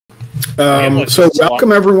So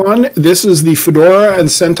welcome everyone. This is the Fedora and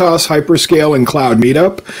CentOS Hyperscale and Cloud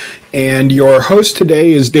Meetup, and your host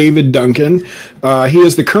today is David Duncan. He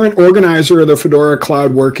is the current organizer of the Fedora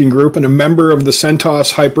Cloud Working Group and a member of the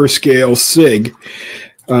CentOS Hyperscale SIG.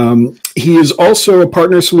 He is also a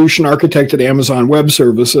partner solution architect at Amazon Web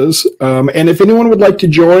Services. And if anyone would like to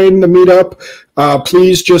join the meetup,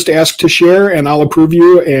 please just ask to share and I'll approve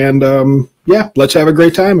you. And yeah, let's have a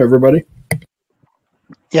great time, everybody.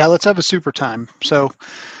 Yeah, let's have a super time. So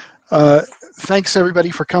thanks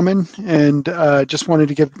everybody for coming, and just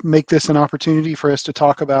wanted to make this an opportunity for us to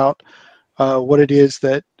talk about what it is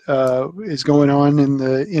that is going on in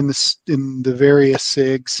the various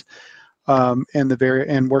SIGs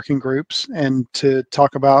and working groups, and to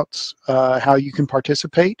talk about how you can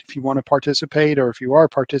participate if you want to participate, or if you are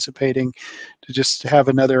participating, to just have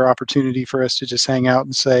another opportunity for us to just hang out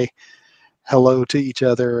and say hello to each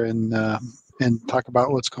other and talk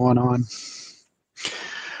about what's going on.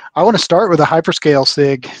 I want to start with a Hyperscale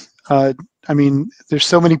SIG. I mean, there's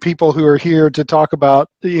so many people who are here to talk about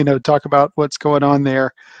what's going on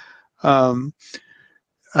there. We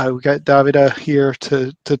got Davida here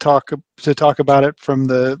to talk about it from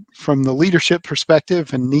the leadership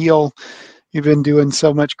perspective, and Neil, you've been doing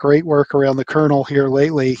so much great work around the kernel here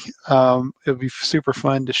lately. It would be super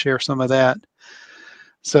fun to share some of that.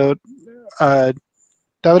 So,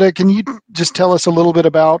 Davida, can you just tell us a little bit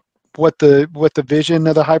about what the vision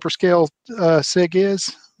of the Hyperscale SIG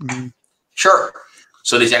is? Sure.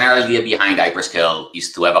 So the general idea behind Hyperscale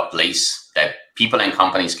is to have a place that people and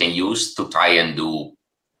companies can use to try and do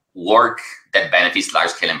work that benefits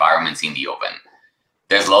large-scale environments in the open.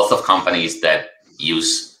 There's lots of companies that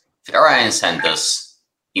use Fedora and CentOS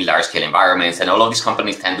in large-scale environments, and all of these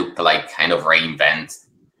companies tend to kind of reinvent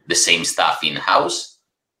the same stuff in-house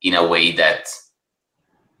in a way that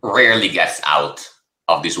rarely gets out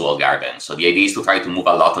of this walled garden. So the idea is to try to move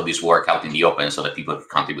a lot of this work out in the open so that people can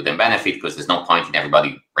contribute and benefit, because there's no point in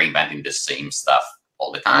everybody reinventing the same stuff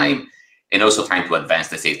all the time, and also trying to advance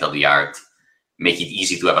the state of the art, make it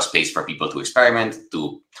easy to have a space for people to experiment,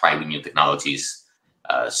 to try with new technologies,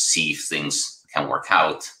 see if things can work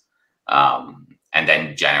out, and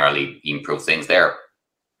then generally improve things there.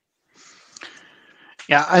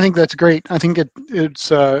 Yeah, I think that's great. I think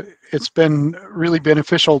it's been really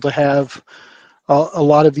beneficial to have a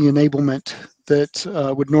lot of the enablement that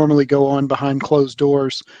would normally go on behind closed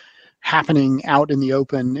doors happening out in the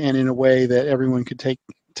open, and in a way that everyone could take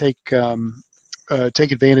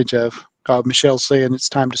advantage of. Michelle's saying it's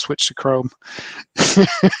time to switch to Chrome.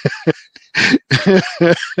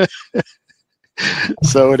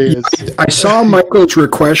 So it is. I saw Michael's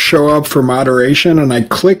request show up for moderation, and I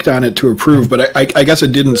clicked on it to approve, but I guess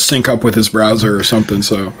it didn't sync up with his browser or something,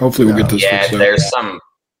 so hopefully we'll get this fixed. Yeah, there's some...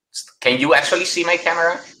 Can you actually see my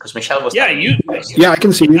camera? Because Michelle was... Yeah, I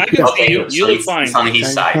can see you. I can see you. You look fine. It's on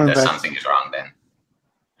his side that something is wrong then.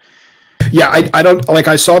 Yeah, I don't,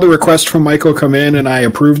 I saw the request from Michael come in and I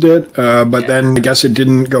approved it, but then I guess it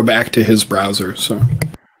didn't go back to his browser, so.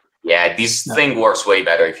 Yeah, this thing works way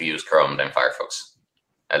better if you use Chrome than Firefox,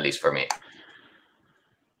 at least for me.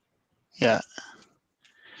 Yeah.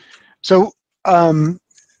 So,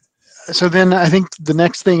 so then I think the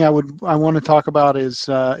next thing I want to talk about is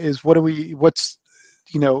where are we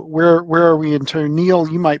in turn? Neil,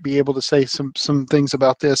 you might be able to say some things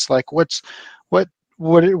about this, like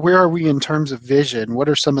where are we in terms of vision? What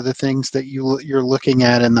are some of the things that you're looking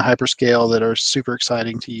at in the Hyperscale that are super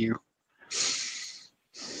exciting to you?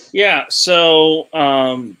 Yeah, so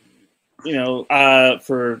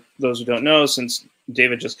for those who don't know, since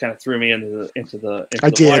David just kind of threw me into the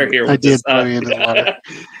water here. I did throw you into the water.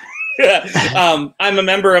 I'm a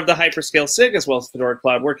member of the Hyperscale SIG, as well as Fedora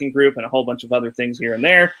Cloud Working Group and a whole bunch of other things here and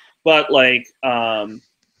there. But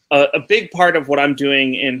a big part of what I'm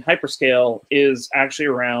doing in Hyperscale is actually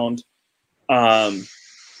around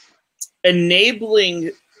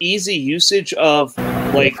enabling easy usage of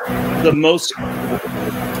the most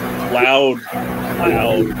loud.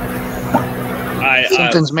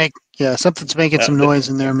 Something's making some noise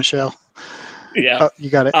in there, Michelle. Yeah, oh, you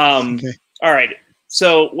got it. Okay. All right.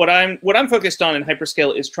 So what I'm focused on in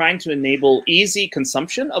Hyperscale is trying to enable easy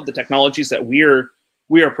consumption of the technologies that we are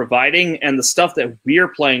providing and the stuff that we're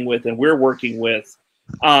playing with and we're working with,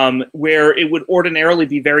 where it would ordinarily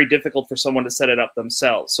be very difficult for someone to set it up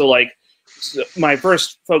themselves. So my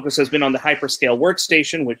first focus has been on the Hyperscale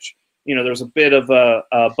workstation, which there was a bit of a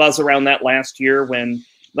buzz around that last year when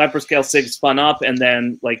the Hyperscale SIG spun up, and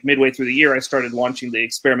then midway through the year I started launching the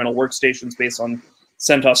experimental workstations based on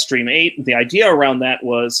CentOS Stream 8. The idea around that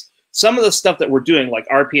was some of the stuff that we're doing, like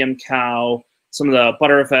RPM Cow, some of the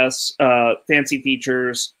Btrfs fancy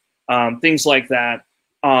features, things like that.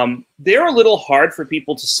 They're a little hard for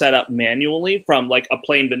people to set up manually from like a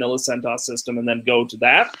plain vanilla CentOS system and then go to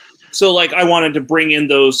that. So like I wanted to bring in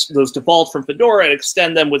those defaults from Fedora and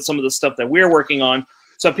extend them with some of the stuff that we're working on,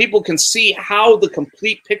 so people can see how the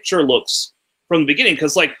complete picture looks from the beginning.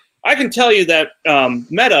 Because like I can tell you that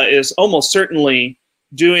Meta is almost certainly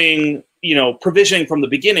doing provisioning from the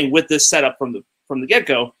beginning with this setup from the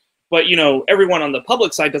get-go, but everyone on the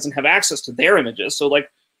public side doesn't have access to their images. So like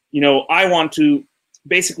I want to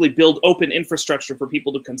basically build open infrastructure for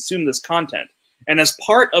people to consume this content. And as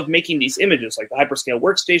part of making these images, like the Hyperscale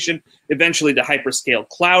workstation, eventually the Hyperscale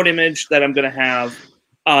cloud image that I'm going to have,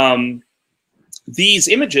 these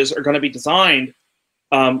images are going to be designed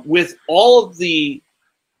with all of the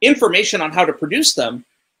information on how to produce them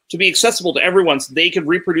to be accessible to everyone, so they can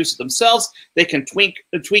reproduce it themselves. They can tweak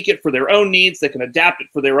it for their own needs. They can adapt it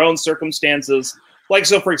for their own circumstances. Like,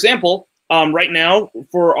 so for example, right now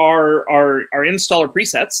for our installer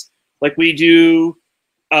presets, like we do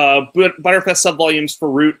Butterfest subvolumes for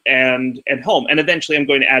root and home, and eventually I'm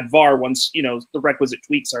going to add var once the requisite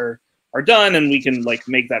tweaks are done, and we can like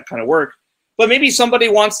make that kind of work. But maybe somebody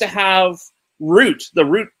wants to have the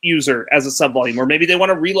root user as a subvolume, or maybe they want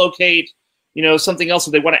to relocate something else,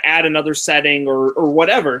 or they want to add another setting or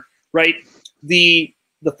whatever, right? The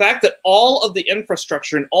fact that all of the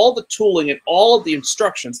infrastructure and all the tooling and all of the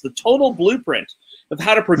instructions, the total blueprint of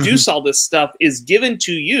how to produce all this stuff is given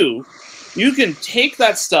to you. You can take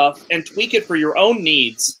that stuff and tweak it for your own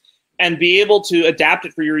needs and be able to adapt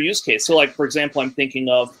it for your use case. So like, for example, I'm thinking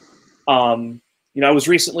of, I was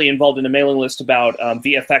recently involved in a mailing list about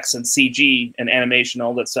VFX and CG and animation,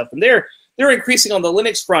 all that stuff. And they're increasing on the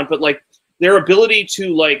Linux front, but like their ability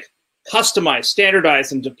to like customize,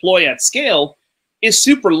 standardize, and deploy at scale is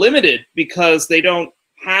super limited because they don't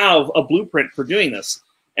have a blueprint for doing this.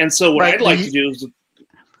 And so what I'd like to do is,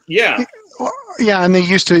 yeah, and they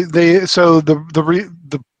used to so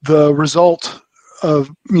the result of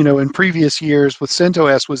in previous years with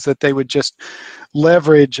CentOS was that they would just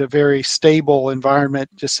leverage a very stable environment,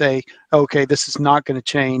 just say, okay, this is not going to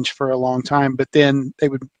change for a long time, but then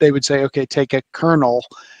they would say, okay, take a kernel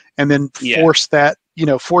and then force that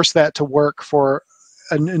to work for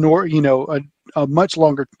a much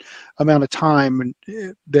longer amount of time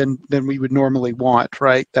than we would normally want,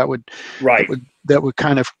 right? That would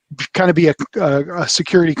kind of be a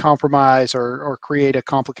security compromise or create a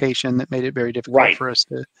complication that made it very difficult for us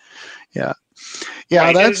to,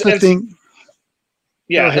 that's the thing.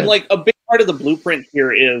 Yeah, and like a big part of the blueprint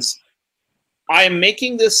here is I'm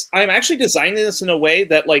actually designing this in a way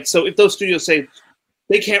that like, so if those studios say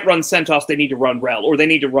they can't run CentOS, they need to run RHEL, or they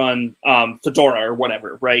need to run Fedora or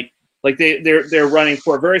whatever, right? Like they're running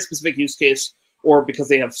for a very specific use case, or because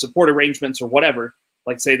they have support arrangements or whatever.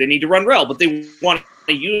 Like say they need to run RHEL, but they want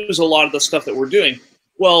to use a lot of the stuff that we're doing.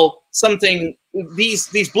 Well,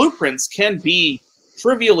 these blueprints can be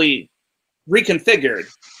trivially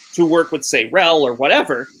reconfigured to work with say RHEL or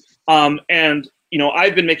whatever. And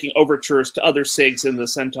I've been making overtures to other SIGs in the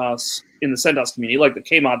CentOS community, like the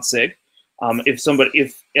Kmod SIG.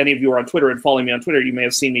 If any of you are on Twitter and following me on Twitter, you may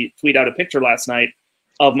have seen me tweet out a picture last night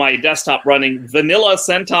of my desktop running vanilla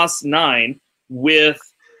CentOS 9 with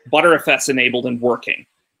Butterfest enabled and working.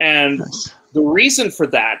 And the reason for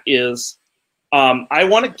that is I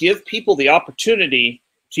want to give people the opportunity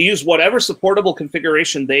to use whatever supportable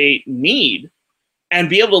configuration they need and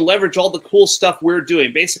be able to leverage all the cool stuff we're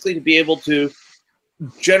doing, basically to be able to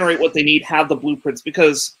generate what they need, have the blueprints.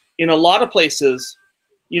 Because in a lot of places,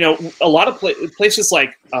 places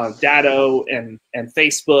like Datto and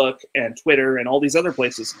Facebook and Twitter and all these other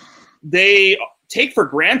places, they take for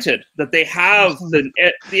granted that they have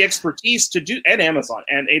the expertise to do, and Amazon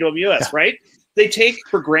and AWS, right? They take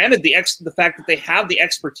for granted the fact that they have the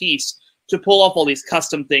expertise to pull off all these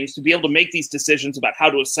custom things, to be able to make these decisions about how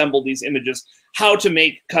to assemble these images, how to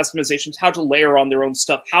make customizations, how to layer on their own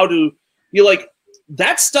stuff, how to be like,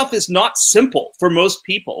 that stuff is not simple for most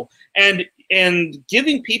people. And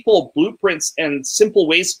giving people blueprints and simple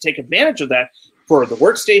ways to take advantage of that for the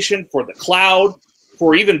workstation, for the cloud,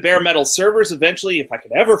 for even bare metal servers eventually, if I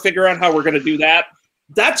could ever figure out how we're going to do that,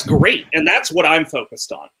 that's great. And that's what I'm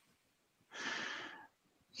focused on.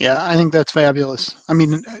 Yeah, I think that's fabulous. I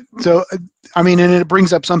mean, and it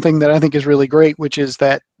brings up something that I think is really great, which is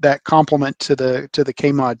that complement to the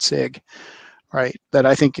Kmod SIG, right? That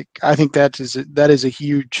I think that is a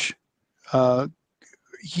huge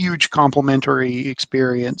complementary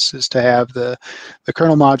experience, is to have the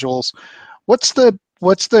kernel modules.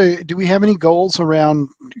 Do we have any goals around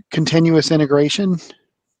continuous integration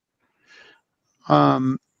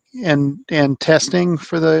and testing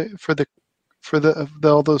for the for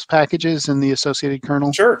all those packages and the associated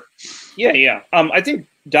kernel? Sure. Yeah. I think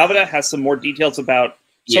Davida has some more details about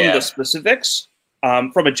some of the specifics.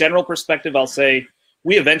 From a general perspective, I'll say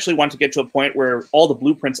we eventually want to get to a point where all the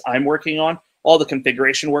blueprints I'm working on, all the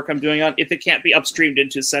configuration work I'm doing on, if it can't be upstreamed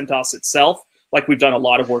into CentOS itself, like we've done a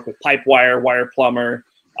lot of work with Pipewire, WirePlumber,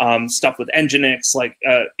 stuff with Nginx. Like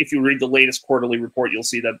if you read the latest quarterly report, you'll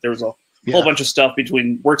see that there's a whole bunch of stuff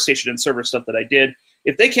between workstation and server stuff that I did.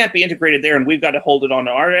 If they can't be integrated there and we've got to hold it on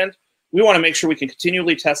our end, we want to make sure we can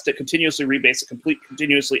continually test it, continuously rebase it,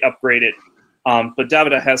 continuously upgrade it. But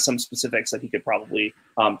Davida has some specifics that he could probably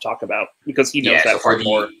talk about because he knows that so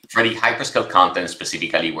more. For the hyperscale content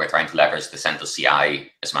specifically, we're trying to leverage the CentOS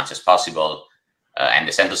CI as much as possible. And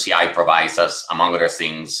the CentOS CI provides us, among other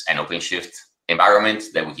things, an OpenShift environment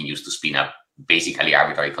that we can use to spin up basically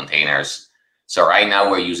arbitrary containers. So right now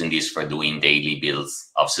we're using this for doing daily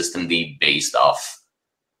builds of systemd based off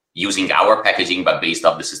using our packaging, but based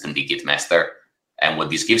off the systemd git master. And what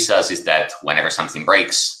this gives us is that whenever something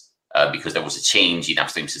breaks, because there was a change in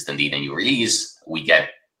upstream systemd in a new release,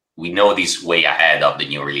 we know this way ahead of the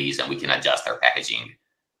new release, and we can adjust our packaging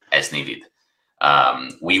as needed.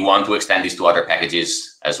 We want to extend this to other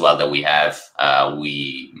packages as well that we have.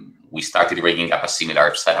 We started rigging up a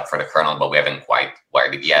similar setup for the kernel, but we haven't quite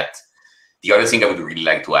wired it yet. The other thing I would really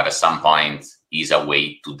like to have at some point is a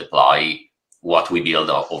way to deploy what we build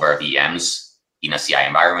over VMs in a CI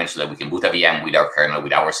environment so that we can boot a VM with our kernel,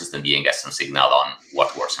 with our systemd, and get some signal on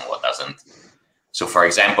what works and what doesn't. So for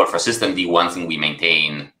example, for systemd, one thing we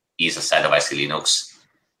maintain is a set of SELinux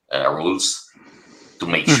rules to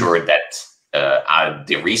make sure that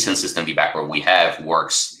the recent systemd backward we have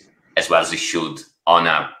works as well as it should on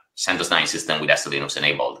a CentOS 9 system with SELinux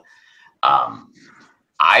enabled.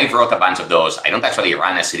 I wrote a bunch of those. I don't actually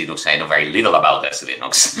run SELinux. I know very little about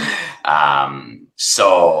SELinux.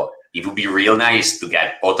 So it would be real nice to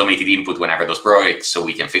get automated input whenever those break so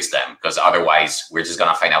we can fix them, because otherwise we're just going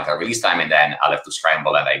to find out our release time and then I'll have to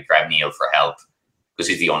scramble and I grab Neil for help because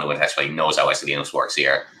he's the only one that actually knows how SELinux works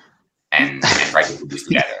here and try to put this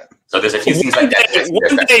together. So there's a few things like that.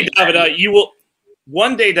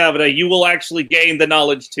 One day, Davida, you will actually gain the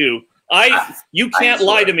knowledge too. You can't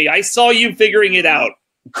lie to me. I saw you figuring it out.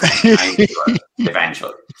 I'm sure,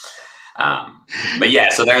 eventually. But yeah,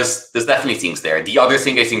 so there's definitely things there. The other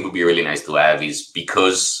thing I think would be really nice to have is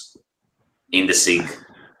because in the SIG,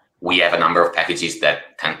 we have a number of packages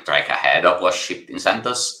that can track ahead of what's shipped in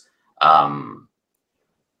CentOS.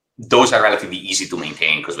 Those are relatively easy to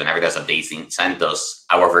maintain because whenever there's a date in CentOS,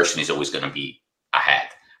 our version is always going to be ahead.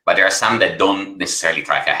 But there are some that don't necessarily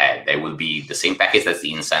track ahead. They will be the same package that's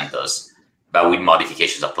in CentOS, but with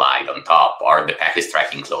modifications applied on top, or the package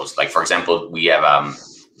tracking closed. Like, for example, we have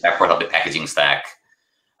part of the packaging stack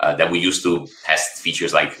that we use to test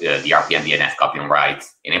features like the RPM DNF copy on write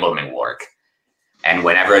enablement work. And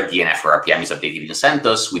whenever DNF or RPM is updated in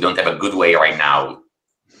CentOS, we don't have a good way right now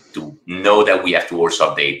to know that we have to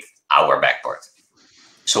also update our backport.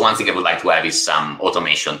 So one thing I would like to have is some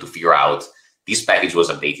automation to figure out this package was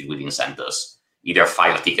updated within CentOS. Either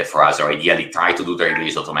file a ticket for us or ideally try to do the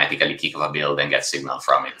release automatically, kick off a build and get signal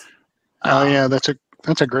from it. Yeah,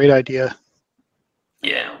 that's a great idea.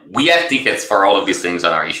 Yeah, we have tickets for all of these things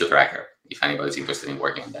on our issue tracker, if anybody's interested in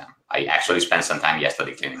working on them. I actually spent some time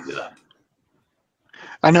yesterday cleaning this up.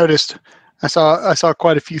 I noticed. I saw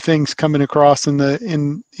quite a few things coming across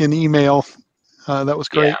in email. That was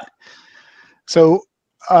great. Yeah. So,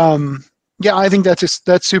 yeah, I think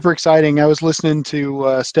that's super exciting. I was listening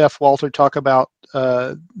to Steph Walter talk about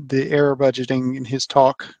the error budgeting in his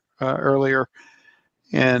talk earlier,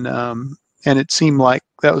 and it seemed like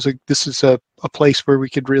this is a place where we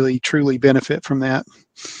could really truly benefit from that.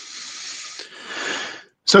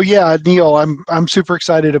 So yeah, Neil, I'm super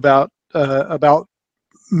excited about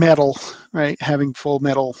Metal, right? Having full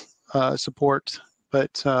Metal support,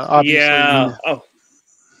 but obviously, yeah.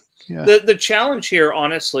 Yeah. The challenge here,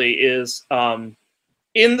 honestly, is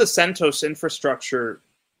in the CentOS infrastructure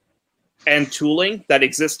and tooling that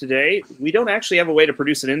exists today, we don't actually have a way to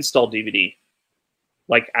produce an install DVD,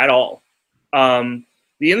 like at all.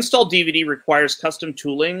 The install DVD requires custom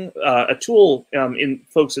tooling, a tool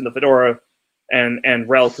folks in the Fedora and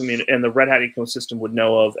RHEL community and the Red Hat ecosystem would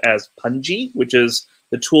know of as Punji, which is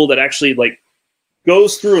the tool that actually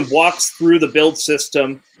goes through and walks through the build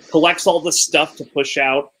system, collects all the stuff to push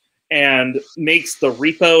out, and makes the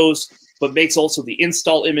repos, but makes also the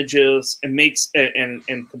install images and makes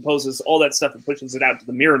and composes all that stuff and pushes it out to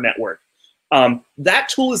the mirror network. That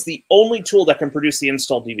tool is the only tool that can produce the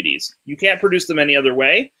install DVDs. You can't produce them any other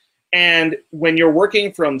way. And when you're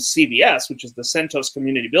working from CBS, which is the CentOS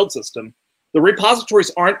community build system, the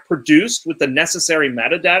repositories aren't produced with the necessary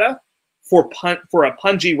metadata for a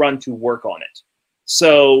Punji run to work on it.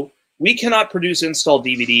 So we cannot produce install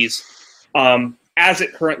DVDs as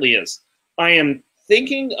it currently is. I am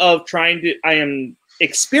thinking of I am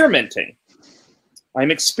experimenting.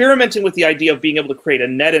 I'm experimenting with the idea of being able to create a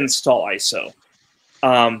net install ISO,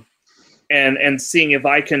 and seeing if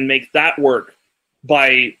I can make that work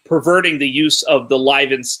by perverting the use of the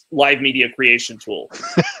live media creation tool,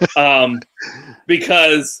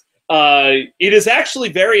 because it is actually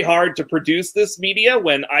very hard to produce this media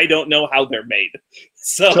when I don't know how they're made.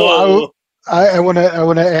 So I want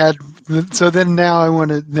to add. So then now I'm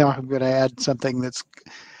going to add something that's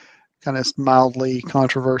kind of mildly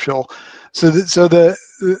controversial.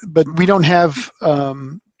 But we don't have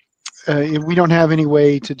any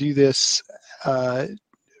way to do this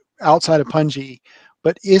outside of Punji.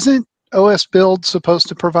 But isn't OS Build supposed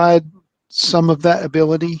to provide some of that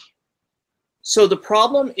ability? So the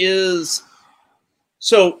problem is,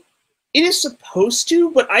 so it is supposed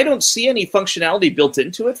to, but I don't see any functionality built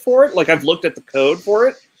into it for it. Like, I've looked at the code for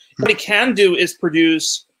it. What it can do is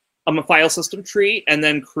produce a file system tree and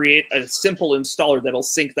then create a simple installer that'll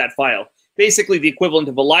sync that file. Basically the equivalent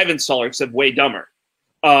of a live installer, except way dumber.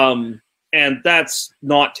 And that's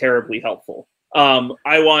not terribly helpful.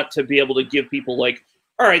 I want to be able to give people, like,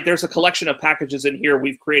 all right, there's a collection of packages in here.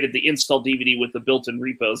 We've created the install DVD with the built-in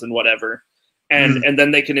repos and whatever. And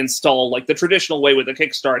then they can install, like, the traditional way with a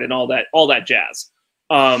kickstart and all that jazz.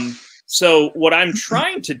 So what I'm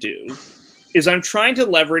trying to do is I'm trying to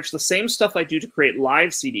leverage the same stuff I do to create live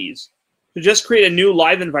CDs to just create a new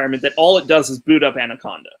live environment that all it does is boot up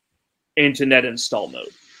Anaconda into net install mode.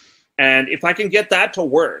 And if I can get that to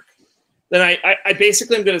work, then I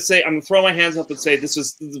basically am going to say, I'm going to throw my hands up and say, this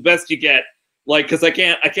is the best you get, like, because I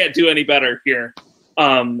can't do any better here,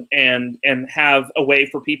 and have a way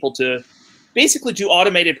for people to basically do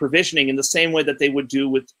automated provisioning in the same way that they would do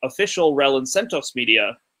with official RHEL and CentOS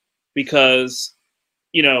media, because,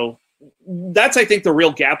 you know, that's, I think, the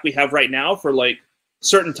real gap we have right now for, like,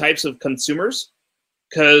 certain types of consumers,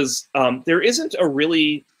 because there isn't a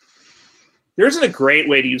great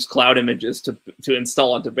way to use cloud images to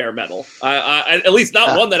install onto bare metal. At least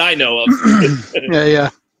not one that I know of. Yeah.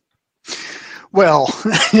 Well,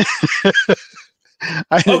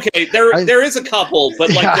 okay, there is a couple, but,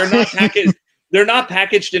 like, they're not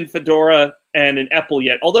packaged in Fedora and in EPEL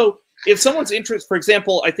yet. Although, if someone's interested, for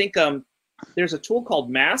example, I think there's a tool called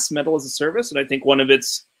Metal as a Service, and I think one of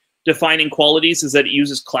its defining qualities is that it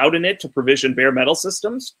uses Cloud Init to provision bare metal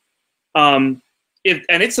systems. And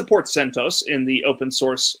it supports CentOS in the open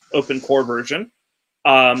source, open core version.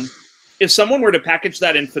 If someone were to package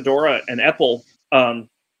that in Fedora and EPEL,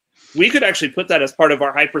 we could actually put that as part of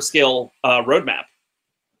our Hyperscale roadmap.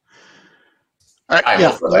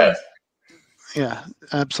 Yeah,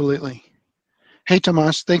 absolutely. Hey,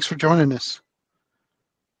 Tomas, thanks for joining us.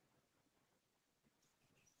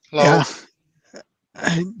 Hello. Yeah.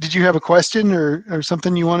 Did you have a question or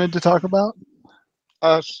something you wanted to talk about?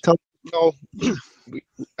 No,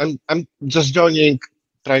 I'm just joining,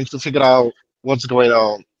 trying to figure out what's going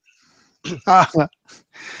on.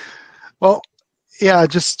 Well, yeah,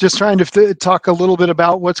 just trying to talk a little bit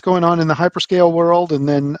about what's going on in the hyperscale world, and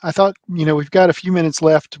then I thought, you know, we've got a few minutes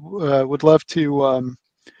left. Would love to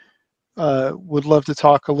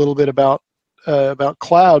talk a little bit about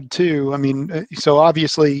cloud too. I mean, so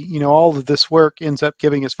obviously, you know, all of this work ends up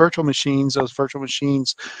giving us virtual machines. Those virtual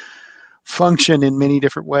machines function in many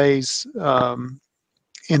different ways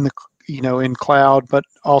in cloud, but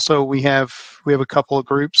also we have a couple of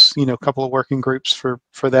groups, you know, a couple of working groups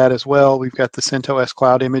for that as well. We've got the CentOS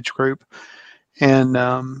Cloud Image group, and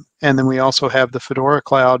then we also have the Fedora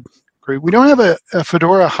Cloud group. We don't have a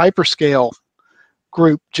Fedora Hyperscale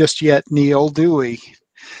group just yet, Neil, do we?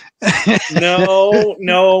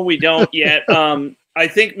 No, we don't yet. I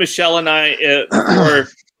think Michelle and I,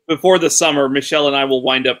 before the summer, Michelle and I will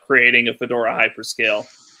wind up creating a Fedora Hyperscale.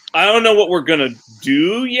 I don't know what we're going to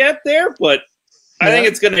do yet there, but I think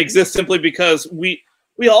it's going to exist simply because we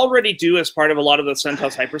already do, as part of a lot of the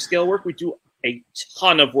CentOS Hyperscale work, we do a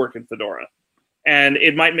ton of work in Fedora. And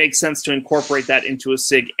it might make sense to incorporate that into a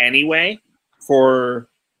SIG anyway for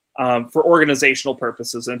organizational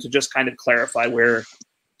purposes and to just kind of clarify where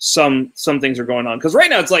some things are going on. Because right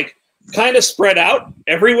now it's like kind of spread out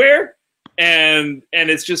everywhere, and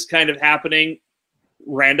it's just kind of happening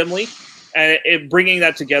randomly. And bringing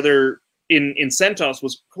that together in CentOS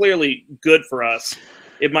was clearly good for us.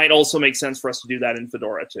 It might also make sense for us to do that in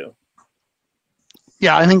Fedora too.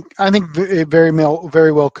 Yeah, I think it very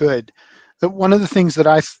well could. One of the things that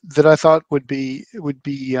I thought would be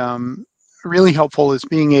really helpful is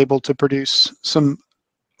being able to produce some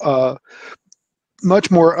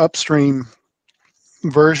much more upstream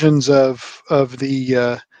versions of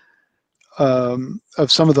the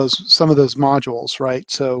of some of those modules, right?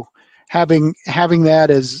 So having that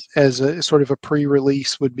as a sort of a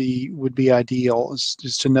pre-release would be ideal,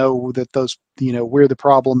 is to know that those, where the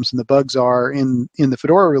problems and the bugs are in the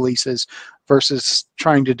Fedora releases, versus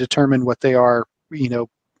trying to determine what they are,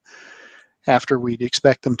 after we'd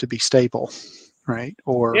expect them to be stable, right?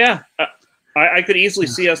 Or yeah, I could easily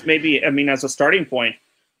see us maybe, as a starting point,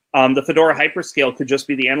 the Fedora Hyperscale could just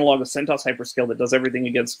be the analog of CentOS Hyperscale that does everything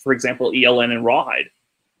against, for example, ELN and Rawhide.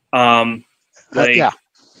 yeah.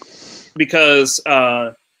 Because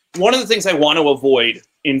one of the things I want to avoid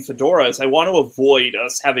in Fedora is I want to avoid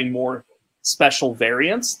us having more special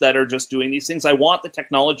variants that are just doing these things. I want the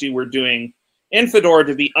technology we're doing in Fedora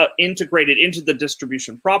to be integrated into the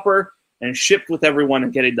distribution proper and shipped with everyone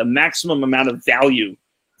and getting the maximum amount of value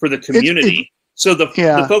for the community. So the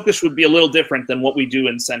focus would be a little different than what we do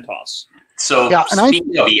in CentOS. So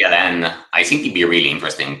speaking of ELN, I think it'd be really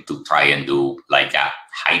interesting to try and do like a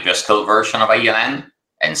hyperscale version of ELN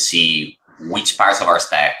and see which parts of our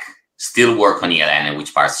stack still work on ELN and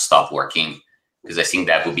which parts stop working. Because I think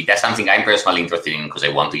that's something I'm personally interested in, because I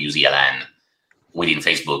want to use ELN within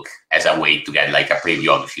Facebook as a way to get like a preview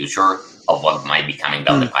of the future of what might be coming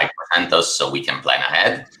down the pipe for CentOS, so we can plan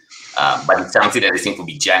ahead. But it's something that I think would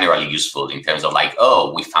be generally useful in terms of like,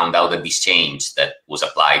 oh, we found out that this change that was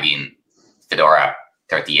applied in Fedora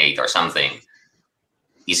 38 or something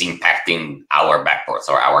is impacting our backports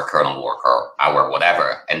or our kernel work or our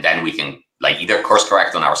whatever. And then we can like either course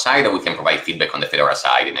correct on our side, or we can provide feedback on the Fedora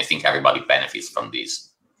side. And I think everybody benefits from this.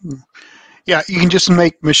 Yeah, you can just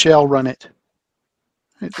make Michelle run it.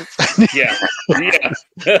 Yeah.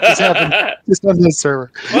 Just on this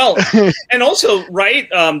server. Well, and also, right,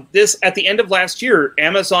 this at the end of last year,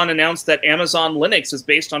 Amazon announced that Amazon Linux is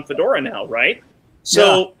based on Fedora now, right?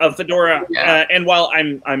 So Fedora, and while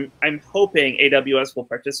I'm hoping AWS will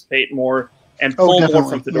participate more and pull more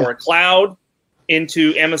from Fedora Cloud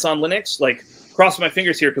into Amazon Linux, like cross my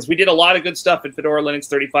fingers here, because we did a lot of good stuff in Fedora Linux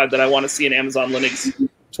 35 that I want to see in Amazon Linux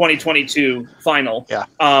 2022 final. Yeah.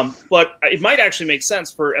 But it might actually make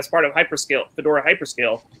sense for, as part of Hyperscale, Fedora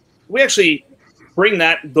Hyperscale, we actually bring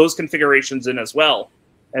those configurations in as well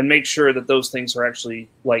and make sure that those things are actually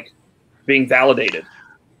like being validated.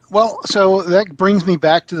 Well, so that brings me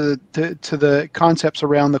back to the concepts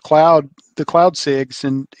around the cloud SIGs,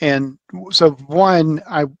 and so one,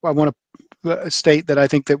 I want to state that I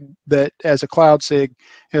think that as a cloud SIG,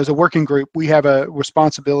 as a working group, we have a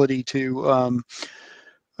responsibility to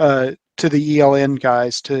the ELN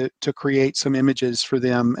guys to create some images for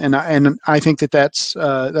them, and I think that's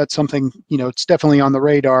something, it's definitely on the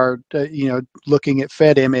radar. Looking at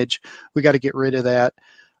Fed image, we got to get rid of that.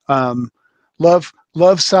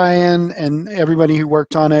 Love Cyan and everybody who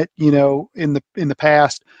worked on it, in the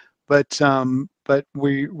past, but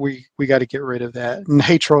we got to get rid of that. And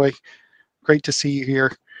hey, Troy, great to see you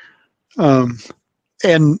here.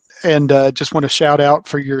 And just want to shout out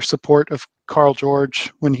for your support of Carl George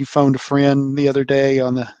when he phoned a friend the other day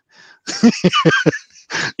on the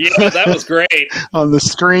yeah, that was great. On the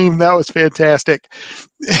stream. That was fantastic.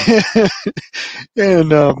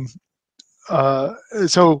 And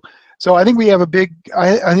so I think we have a big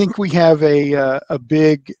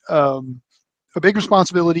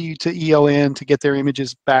responsibility to ELN to get their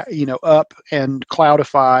images back, up and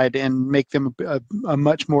cloudified, and make them a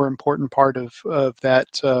much more important part of that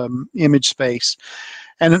image space.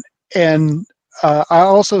 And I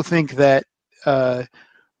also think that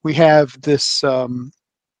we have this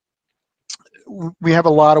we have a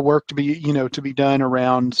lot of work to be done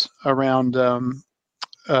around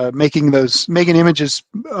making images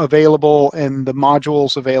available and the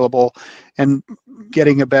modules available, and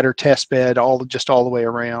getting a better test bed all the way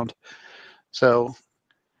around. So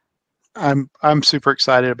I'm super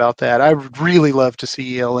excited about that. I would really love to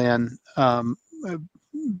see ELN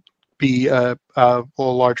be a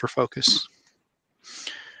larger focus.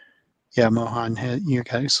 Yeah, Mohan, you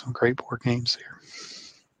guys, some great board games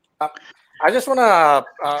there. I just want to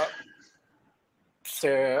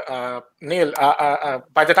say, Neil,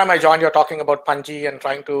 by the time I joined, you're talking about Punji and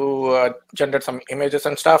trying to generate some images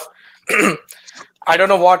and stuff. I don't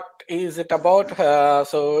know what is it about.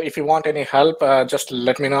 So if you want any help, just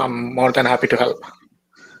let me know. I'm more than happy to help.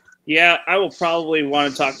 Yeah, I will probably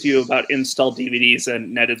want to talk to you about install DVDs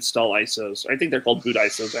and net install ISOs. I think they're called boot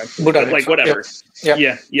ISOs, actually. Boot like, whatever. Yep.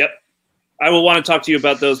 Yeah, yep. I will want to talk to you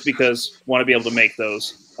about those because I want to be able to make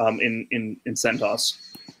those in CentOS.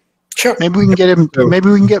 Sure. Maybe we can get him. Maybe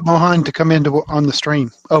we can get Mohan to come into on the stream.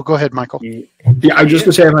 Oh, go ahead, Michael. Yeah, I was just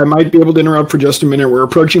going to say, if I might be able to interrupt for just a minute. We're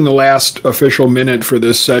approaching the last official minute for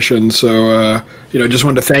this session, so just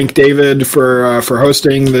wanted to thank David for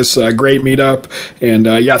hosting this great meetup, and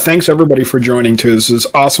yeah, thanks everybody for joining too. This is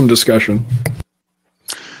awesome discussion.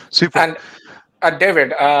 Super. And David,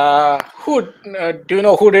 do you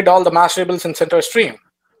know who did all the mass rebuilds in CentOS Stream?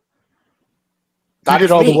 Who did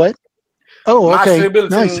all the what? Oh, okay. Mass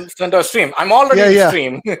rebuilds Nice. in CentOS Stream. I'm already in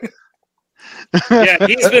Stream. Yeah,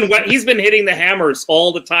 he's been hitting the hammers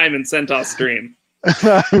all the time in CentOS Stream.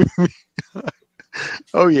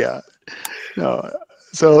 Oh yeah. No.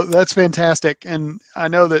 So that's fantastic, and I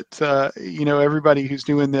know that everybody who's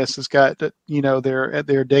doing this has got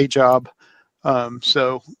their day job.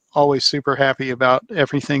 So always super happy about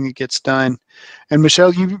everything that gets done. And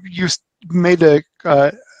Michelle, you made a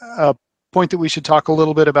point that we should talk a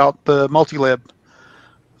little bit about the multi-lib.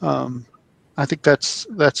 I think that's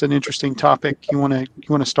an interesting topic. You want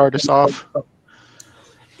to start us off?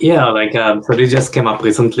 Yeah, so this just came up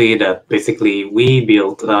recently that basically we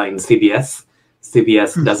built in CBS.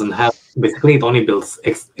 CBS doesn't have, basically it only builds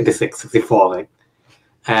x64, right?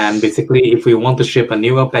 And basically if we want to ship a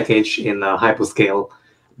newer package in Hyperscale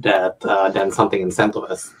than something in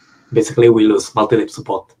CentOS, basically we lose multi-lib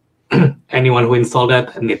support. Anyone who installed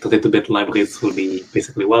that and need 32-bit libraries will be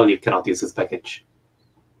basically, well, you cannot use this package.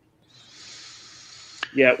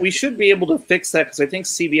 Yeah, we should be able to fix that because I think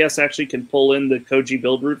CBS actually can pull in the Koji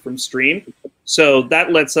build root from Stream, so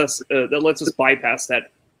that lets us bypass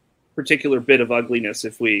that particular bit of ugliness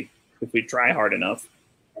if we try hard enough.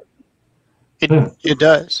 It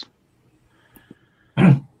does.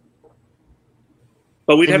 But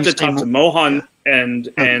we'd have to talk to Mohan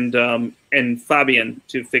and Fabian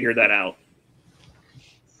to figure that out.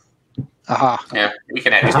 Aha. Yeah, we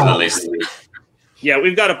can add this to the list. Yeah,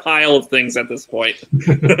 we've got a pile of things at this point.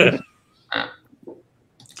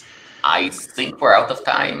 I think we're out of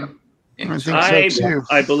time.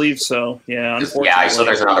 I believe so. Yeah, unfortunately. Yeah, so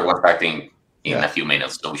there's another one starting in a few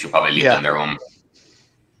minutes, so we should probably leave them in their room.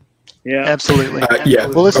 Yeah, absolutely. Yeah,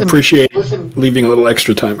 well, appreciate leaving a little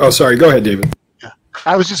extra time. Oh, sorry. Go ahead, David.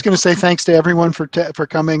 I was just going to say thanks to everyone for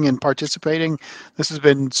coming and participating. This has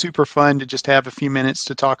been super fun to just have a few minutes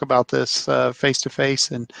to talk about this face to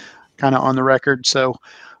face and kind of on the record. So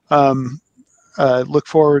look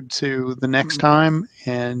forward to the next time,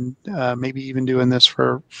 and maybe even doing this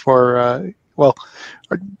for well,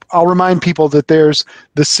 I'll remind people that there's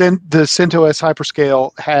the CentOS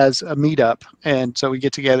Hyperscale has a meetup, and so we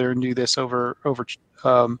get together and do this over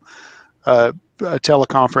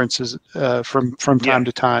teleconferences from time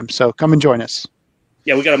to time. So come and join us.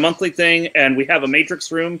 Yeah, we got a monthly thing, and we have a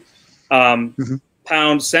matrix room. Pound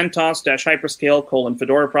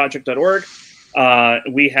CentOS-hyperscale:fedoraproject.org.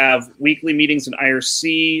 We have weekly meetings in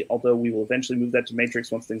IRC, although we will eventually move that to Matrix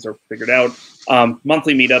once things are figured out.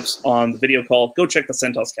 Monthly meetups on the video call. Go check the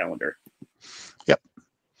CentOS calendar. Yep.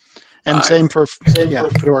 And same for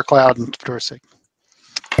Fedora Cloud and Fedora SIG.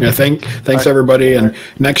 Yeah, thanks everybody. And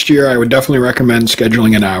next year, I would definitely recommend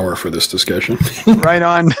scheduling an hour for this discussion. Right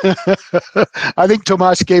on. I think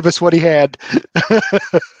Tomas gave us what he had.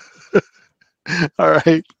 All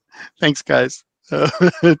right. Thanks, guys.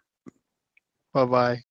 Bye-bye.